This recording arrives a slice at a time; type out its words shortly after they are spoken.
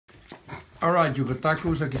Alright,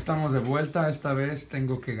 Yugotakus, aquí estamos de vuelta. Esta vez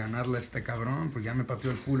tengo que ganarle a este cabrón, porque ya me pateó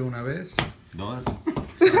el culo una vez. Don't.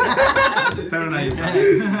 Yeah.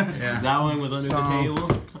 That one was under the table.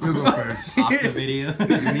 You go first. Off the video.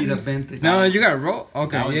 You need a vintage. No, you got roll.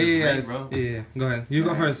 Okay, That was yeah, just yeah, right, bro. yeah. Go ahead. You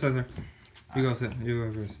go first, Cesar. You go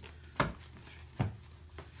first.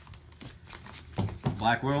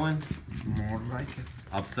 Black whirlwind. More like it.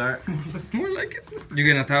 Upstart. More like it. You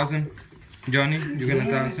get 1,000. Jhony, you get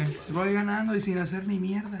 1,000. Yes, voy ganando y sin hacer ni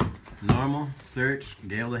mierda. Normal. Search.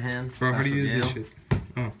 Gale the hand. Bro, how do you use Gale. this shit?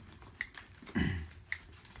 Oh.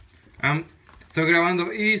 Estoy grabando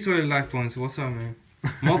y soy live phones. What's up, man?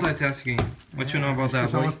 Multitasking. What you know about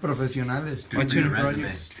that, boy? Somos profesionales. Dude, What you your know?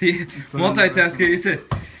 resume. Sí, multitasking, dice.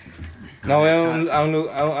 No voy a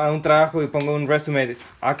un trabajo y pongo un resume. Dice,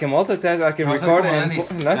 I can multitask, I can No, record como and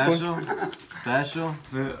Dennis. live phone. Special.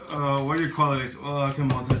 So, what are your qualities? Oh, I can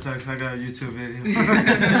multitask. I got a YouTube video.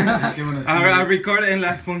 You wanna see I it? record and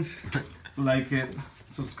live phones. Like it,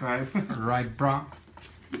 subscribe. Right, bro.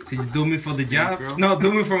 So you do me for the job? Synchro. No, do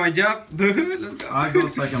me for my job. Let's go. I go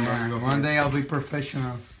second. Yeah, Go one first. day I'll be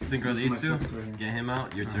professional. Synchro these That's two. my six right here. Get him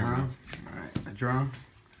out. Your turn, bro. Alright, I draw.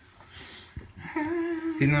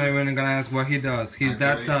 He's not even gonna ask what he does. He's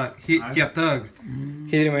that Okay. thug. He a thug.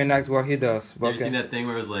 He didn't even ask what he does. You ever Okay. seen that thing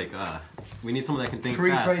where it's like, we need someone that can think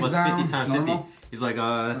Three fast. face What's down, 50 times normal. 50? He's like,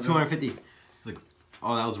 250. He's like,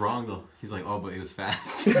 oh, that was wrong though. He's like, oh, but it was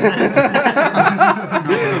fast.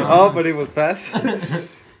 Oh, but it was fast.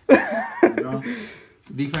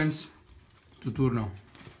 Defense, tu turno.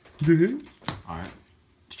 Alright.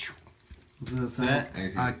 Set. Set.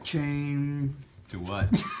 I chain To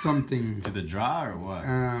what? something. To the draw or what?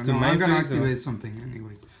 No, my I'm gonna face, or- activate something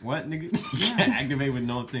anyways. What, nigga? You can't activate with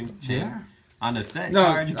no thing chain. Yeah. On the set No,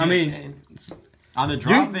 card, you I can't mean, chain. On the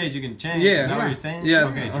draw you- phase, you can change. Yeah. Is that what Yeah. you're saying? Yeah.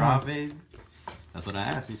 Okay, draw phase. That's what I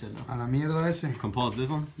asked. You said no. A la mierda ese. Compose this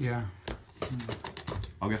one? Yeah.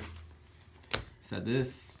 Okay. Set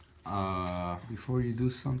this. Before you do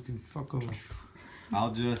something, fuck over.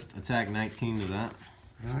 I'll just attack 19 to that.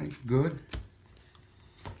 Alright, good.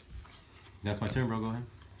 That's my turn, bro. Go ahead.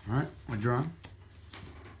 Alright, I draw.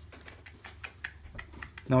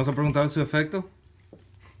 ¿No vas a preguntar su efecto?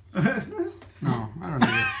 No, I don't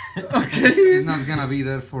need it. Okay. It's not gonna be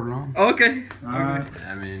there for long. Okay. Alright.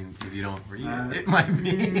 I mean, if you don't read Uh, it, it might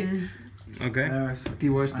be. Okay. There's.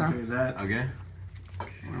 Activo esta. Okay, that. Okay.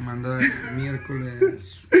 Voy a mandar el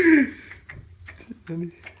miércoles.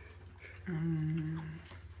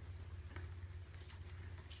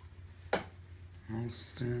 I'll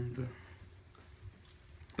send.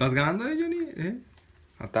 ¿Estás ganando, Jhony?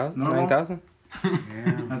 ¿1,000? No. 9,000?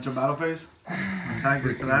 Yeah. That's your battle phase. Attack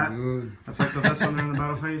is to Freaking that. good. Effect of this one in the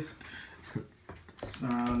battle phase.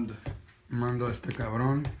 Sound Mando a este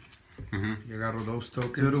cabrón. Mm-hmm. Y agarro dos 2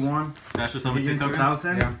 tokens. to 1. Special So summon he 2 gets tokens.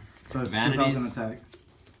 2,000. Yeah. So it's Vanities. 2,000 attack.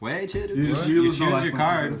 Wait, chill. You- You, you lose choose no life your points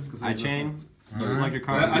card. after this, 'cause I I just- chain. You Alright. select your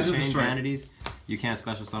card. I You just chain destroyed. vanities. You can't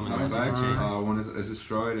special summon the Matter of rest of fact, your chain. when it's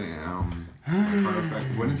destroyed, a card effect.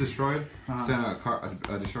 When it's destroyed, Uh-huh. send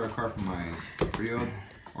a destroy a card from my field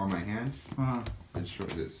or my hand and destroy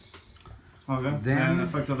this. Okay. Then- and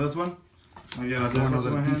effect of this one. I get I a do death to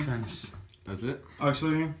another my hand. defense. That's it.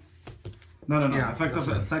 Actually, no. Yeah, effect of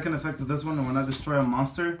that's it. second effect of this one. And when I destroy a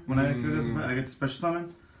monster, when I activate this effect, I get to special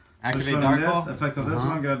summon. Activate Destroy Dark this. Hole. Effect of this Uh-huh.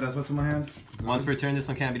 one. Get a death to my hand. Once per turn, this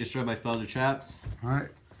one can't be destroyed by spells or traps. Alright.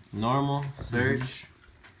 Normal, search,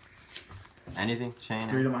 anything, chain.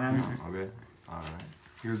 3 to my hand. Okay. Alright.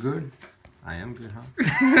 You're good? I am good, huh?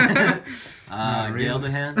 Not really. Gale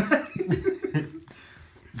the hand.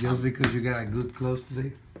 Just because you got a good close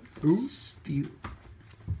today. Ooh. Steal.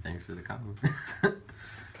 Thanks for the compliment.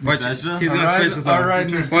 Watch, Special? he's gonna Alright, special summon. alright,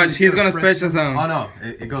 Mr. Watch, he's gonna Mr. special Oh summon. no,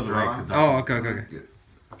 it goes away. 'cause Oh, okay.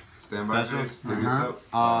 Stand by Special? phase. Dig this Uh-huh. up.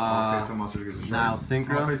 All face of monster gets destroyed. Now I'll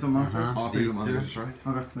synchro. face a monster. Uh-huh. All face of These monster two. gets destroyed.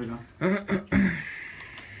 Okay, there you go.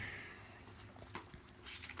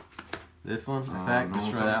 This one, effect, No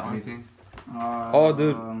destroy summon that one. anything. Oh,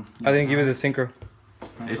 dude. I didn't give you the synchro.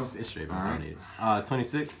 It's straight, bro. I Alright. don't need it.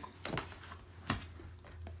 26.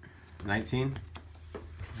 19.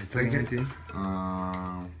 Take it. Your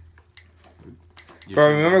Bro,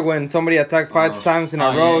 turn, remember when somebody attacked 5 times in a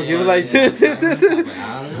Oh, row? yeah, He was yeah, like,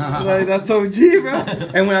 yeah. like, that's so G, bro.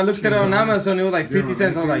 And when I looked at it on Amazon, it was like 50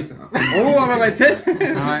 cents. I was like, oh, I was like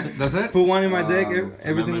 10. Alright, that's it. Put one in my deck. Every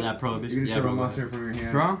Remember single. that You prohibition? can Yeah, destroy a bro. monster from your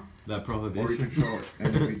hand. Draw. That Or you prohibition. control,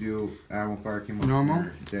 and if you do, add one fire came up Normal. from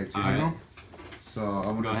your deck. Alright. Algo. So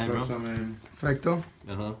I'm Go gonna ahead, destroy bro. summon. Perfecto.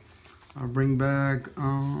 Uh-huh. I'll bring back No,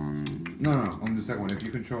 on the second one. If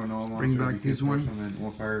you control no monster, Bring back you can this one. Summon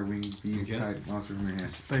one fire wing beast Okay. type monster from your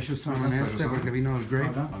hand. special summon Special este summon. porque vino el grave.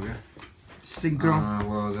 Okay. Okay. Synchro.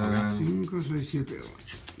 Well then, 5, 6, 7,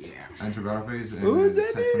 8. Yeah. enter battle phase and Oh, then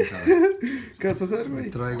just type 27. ¿Qué vas a hacer, Me güey?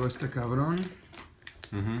 traigo este cabrón.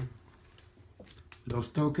 Dos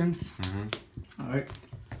tokens. Alright.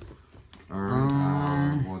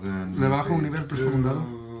 Well then, Le bajo un nivel por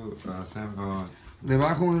segundo. Le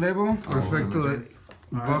bajo un level por efecto de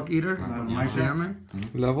Bug Eater, Yeah. se llama.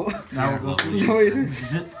 Lavo. Now it goes to you.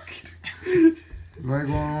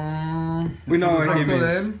 Luego, We know what he efecto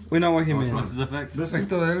de means. él, We know what he What's means. his effect? This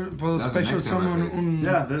efecto de él, puedo That's the special next time I summon face. un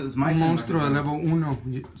Yeah, this is my monstruo de turn. level 1, o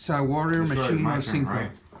sea, Warrior, Machine o Synchro.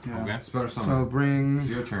 Right? Yeah. Okay. Special So summon. bring, It's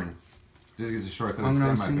your turn. This gets destroyed because I'm it's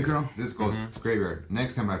gonna standby synchro. phase. This goes to graveyard.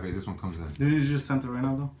 Next time I face, this one comes in. Did you just center right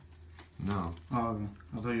now though? No. Oh, okay.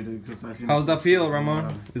 I thought you did because I seen. How's that feel,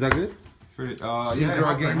 Ramon? Is that good? Pretty, Synchro yeah,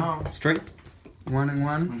 right again. now. Straight? 1 and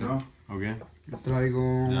 1. No. Okay. Le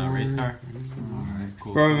traigo. Race car. Alright,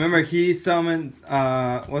 cool. Bro, remember he summoned,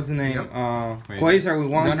 what's the name? Yep. Quasar with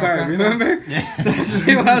one Gano card, carta. remember? Yeah.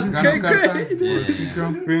 She was Gano great, carta great. por Yeah.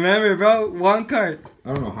 Synchro. Remember, bro? One card.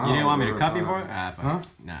 I don't know how. You didn't want me to but cut it's before? all right. Ah, fuck. Huh?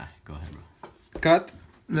 Nah, go ahead, bro. Cut.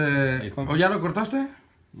 ¿O ya lo cortaste?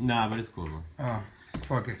 Nah, but it's cool, bro. Ah,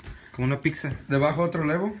 fuck it. Como una pizza. Le bajo otro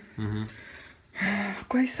level.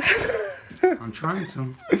 Quasar. I'm trying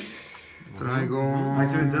to. Traigo.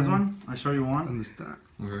 Activate this one. I show you one. ¿Dónde está?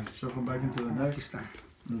 Okay. Shuffle back into the Aquí deck está.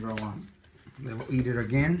 and draw one. Level Eat It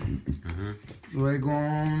again. Luego.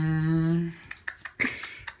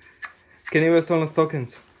 ¿Qué nivel son los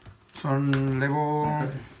tokens? Son level.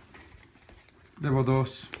 Level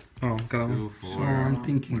 2. Oh, cada uno. 2, 4. So I'm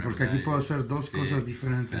thinking, porque aquí puedo hacer dos cosas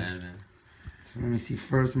diferentes. 7. So let me see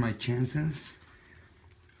first my chances.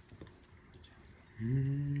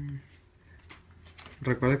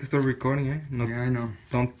 Recuerda que estoy recording, eh? No, Yeah, I know.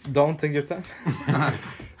 don't take your time.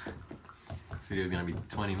 This video's gonna be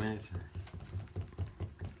 20 minutes.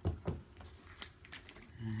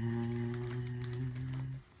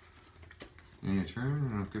 In your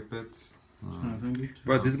turn, good bits.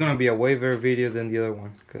 But this is gonna be a way better video than the other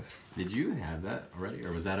one, cause Did you have that already,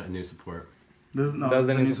 or was that a new support? This no, That's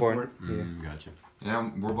this the is new support. Yeah. Gotcha. Yeah,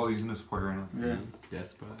 we're both using the support right now. Yeah.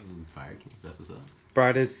 Despot and Fire King. That's what's up.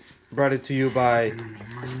 Brought it to you by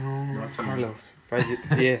Carlos. Right?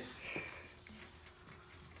 Yeah.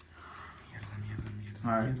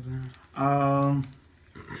 Alright.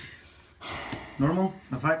 Normal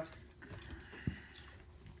effect.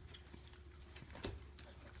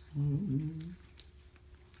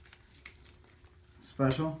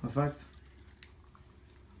 Special effect.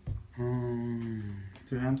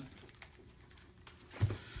 Two hand.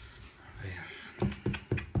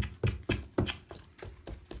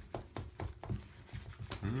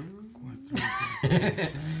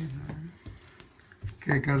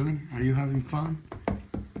 Okay, Carly, are you having fun?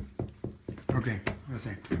 Okay, let's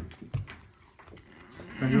see.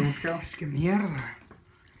 Pendulum scale. Es que mierda.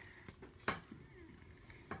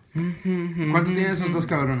 ¿Cuánto tienen esos dos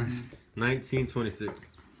cabrones?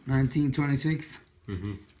 1926. 1926.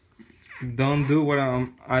 Don't do what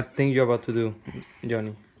I think you're about to do,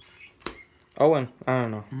 Jhony. Owen, I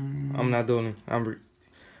don't know. I'm not doing it.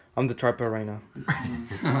 I'm the tripod right now.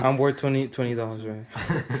 I'm worth $20, right?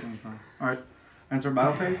 Alright. Enter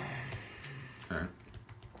battle phase. Okay.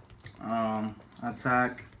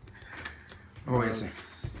 Attack. Oh, ya sé.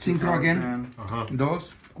 Synchro again. 2,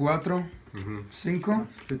 4, 5.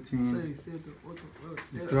 15,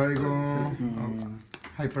 Traigo 15,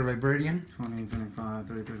 Hyper Librarian. 20, 25,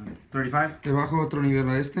 30, 35. Le bajo otro nivel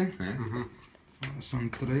a este. Okay. Son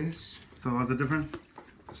 3. So what's the difference?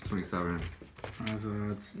 It's 27. So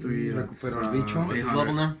that's 3. Recupero el bicho. What's his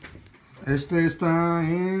level now? Este está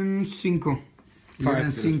en 5. Y él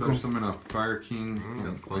en 5. Summon a Fire King.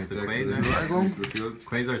 That's close to Deck Quasar. Luego. to the field.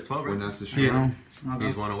 Quasar's 12, When right? that's destroyed. No,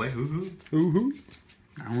 He's one away. Hoo-hoo.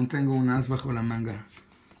 aún tengo un as bajo la manga.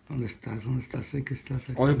 ¿Dónde estás? ¿Dónde estás? Sé que estás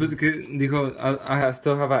aquí. Oye, pues que dijo, I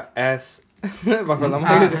still have a ass bajo la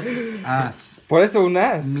manga. As. Por eso un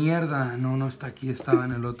ass. Mierda, no está aquí, estaba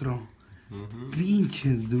en el otro.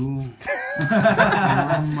 Pinches dúo.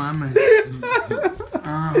 No mames.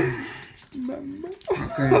 Ah.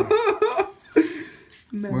 Ok.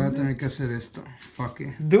 Voy a tener que hacer esto. Fuck it.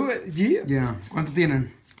 Do it, yeah. Yeah. ¿Cuánto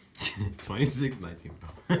tienen? 26, 19, bro.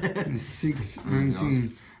 6, 19.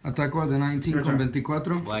 Ataco de 19 con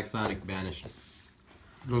 24. Black Sonic banished.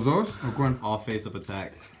 ¿Los dos? ¿O cuál? All face up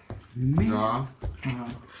attack. Draw.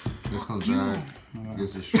 This comes back.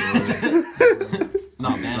 Gets destroyed. No,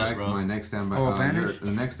 banish, Back bro. my next standby. Oh, banish?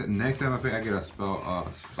 The next time I pick, I get a spell.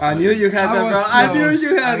 I knew you had that, bro. I knew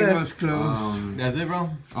you had I that. was close. That's it, bro?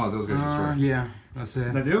 Oh, those guys destroyed. Yeah. That's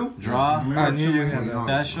it. That you? Draw. I knew you had that.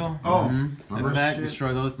 Special. Oh. Remember, Effect. shit.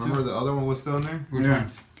 Destroy those two. remember the other one was still in there? Which Yeah.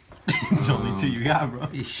 ones? It's only two you got, bro.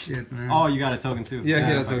 Eat shit, man. Oh, you got a token too. Yeah,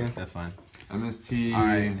 he got a fuck it. token. That's fine. MST.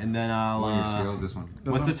 Alright, and then I'll. Warrior Scales, this one.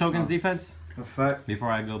 What's the token's defense? Effect. Before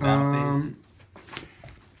I go battle phase.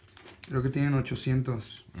 Creo que tienen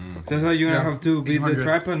 800. That's why you're gonna Yeah, have to beat the 800.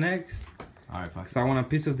 tripod next. Alright, fuck. Cause I want a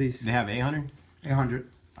piece of this. They have 800? 800.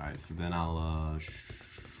 Alright, so then I'll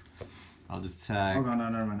just tag Oh, no,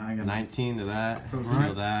 never mind. I get 19 to that, Alright.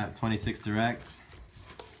 to that, 26 direct,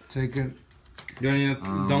 Take it. Johnny,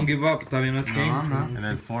 don't give up. Todavía no es No, game. I'm not. and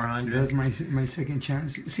then 400. That's my second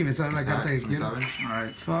chance. Si me sale la carta que quiero. 27?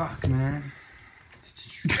 Alright. Fuck, man.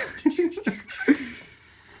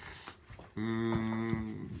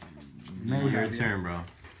 Your turn, bro.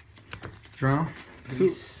 Draw.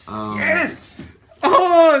 Yes!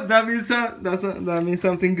 Oh, that means that means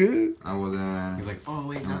something good. I was He's like, oh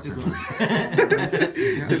wait, not this turn. one.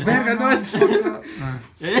 Verga, no es.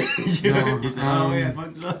 He said, oh wait, I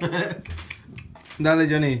fucked it up. Dale,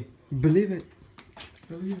 Johnny. Believe it.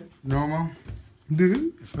 Normal.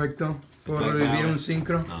 Dude. Perfecto. Puedo Perfecto. revivir un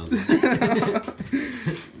synchro. No,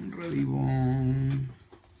 Un revivo.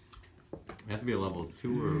 it has to be a level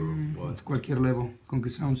 2 or what? Cualquier level. Con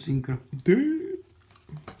que sea un synchro. Dude.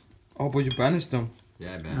 Oh, but you banished them.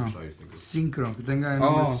 Yeah, I banished No. all your singles. Synchro. Que tenga el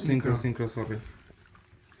nombre Oh, synchro. synchro, sorry.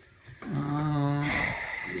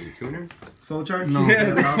 You need a tuner? Soul charge? No.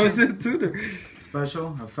 Yeah, that was it too.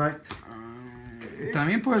 Special. Effect.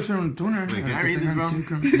 También puede ser un tuner. Wait, can el I que read this, tenga el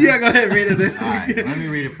bro? synchro. Yeah, go ahead, read it. Alright, let me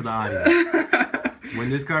read it for the audience. When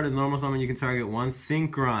this card is normal summon, you can target one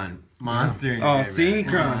Synchron monster. in your Oh, graveyard.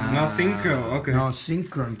 synchron, not synchro. Okay. No,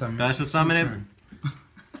 synchron también. Special summon it. Synchron.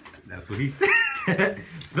 That's what he said.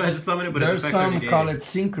 Special summon it, but There's it's effects are some call negated.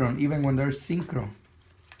 it synchron, even when there's synchro.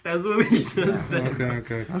 That's what we just said.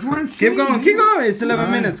 Okay. That's what I'm saying. Keep going. It's 11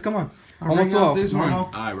 Alright. minutes. Come on. I'll Almost bring out 12. this one.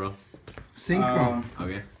 Normal. Alright, bro. Synchro.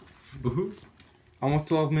 Okay. Woohoo. Almost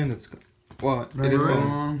 12 minutes. What? Right, It is right.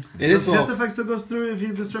 12. It is His 12. effect still goes through if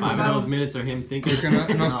he's disturbed. 5 of those minutes are him thinking.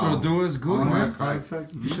 Porque nuestro duo es good, Oh, man. yeah.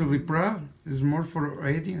 Effect. You should be proud. It's more for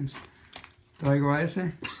Adians. Traigo a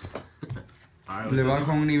ese. Alright, Le what's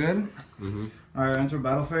bajo un nivel. Alright, enter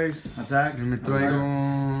battle phase. Attack. Y me traigo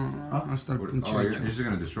hasta el Oh, pinche you're hecho. just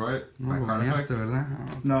gonna destroy it? No By lo card effect? baneaste,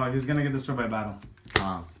 ¿verdad? No, he's gonna get destroyed by battle.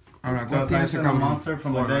 Ah. Ahora, ¿cuál Because I tiene ese send a cabrón? monster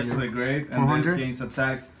from the deck to the grave, and 400? this gains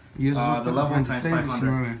attacks. Y eso es the para level times 26,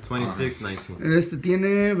 500. 19. 26, 19. Este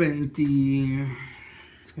tiene 20...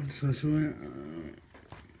 ¿Cuánto se sube?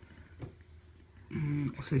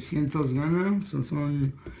 600 gana,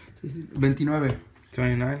 son 29.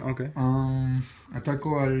 29, okay.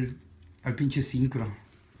 Ataco al pinche synchro.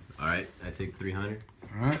 Alright, I take 300.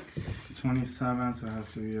 Alright. 27, so it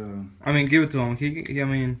has to be I mean, give it to him.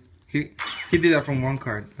 He did that from one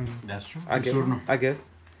card. That's true. I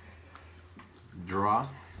guess. Draw.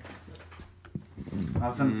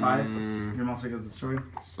 I'll send 5. Your monster gets destroyed.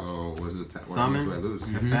 So, what is it? What Summon. do I lose?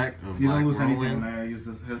 Effect of You Black don't lose anything. Whirlwind. I use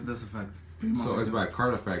this effect. So, it's by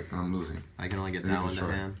card effect I'm losing. I can only get Then that you one to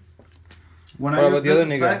destroy. hand. When What I about use the other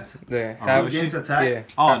this nigga? effect, The Oh, have gains attack. Yeah.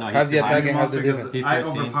 Oh, no, Have the he's attack your and have the monster defense. He's I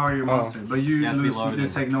 13. overpower your Oh. monster, but you He has to be lose. lower You than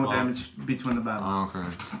take no 12. damage between the battle. Oh,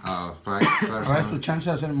 okay. Ahora es tu chance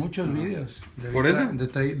de hacer muchos videos. ¿Por eso?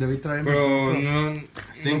 Debí traerme Pero otro. no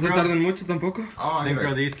se Synchro. tardan mucho tampoco. Oh, I Synchro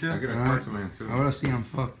get a, these two. I get a Alright. card to man too. Ahora sí, I'm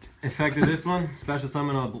fucked. Effect of this one, special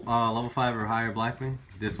summon a level 5 or higher Blackwing.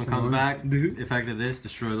 This one comes back. Dude. Effect of this,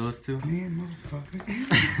 destroy those two. Man,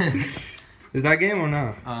 motherfucker. Is that game or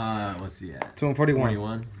not? What's he at? 241.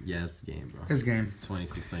 41? Yes, game, bro. Es game.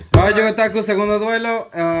 26, 26. Caballo Taku, segundo duelo.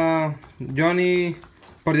 Johnny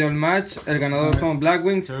perdió el match. El ganador son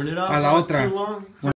Blackwings. Turn it up, A la bro, it's otra. too long.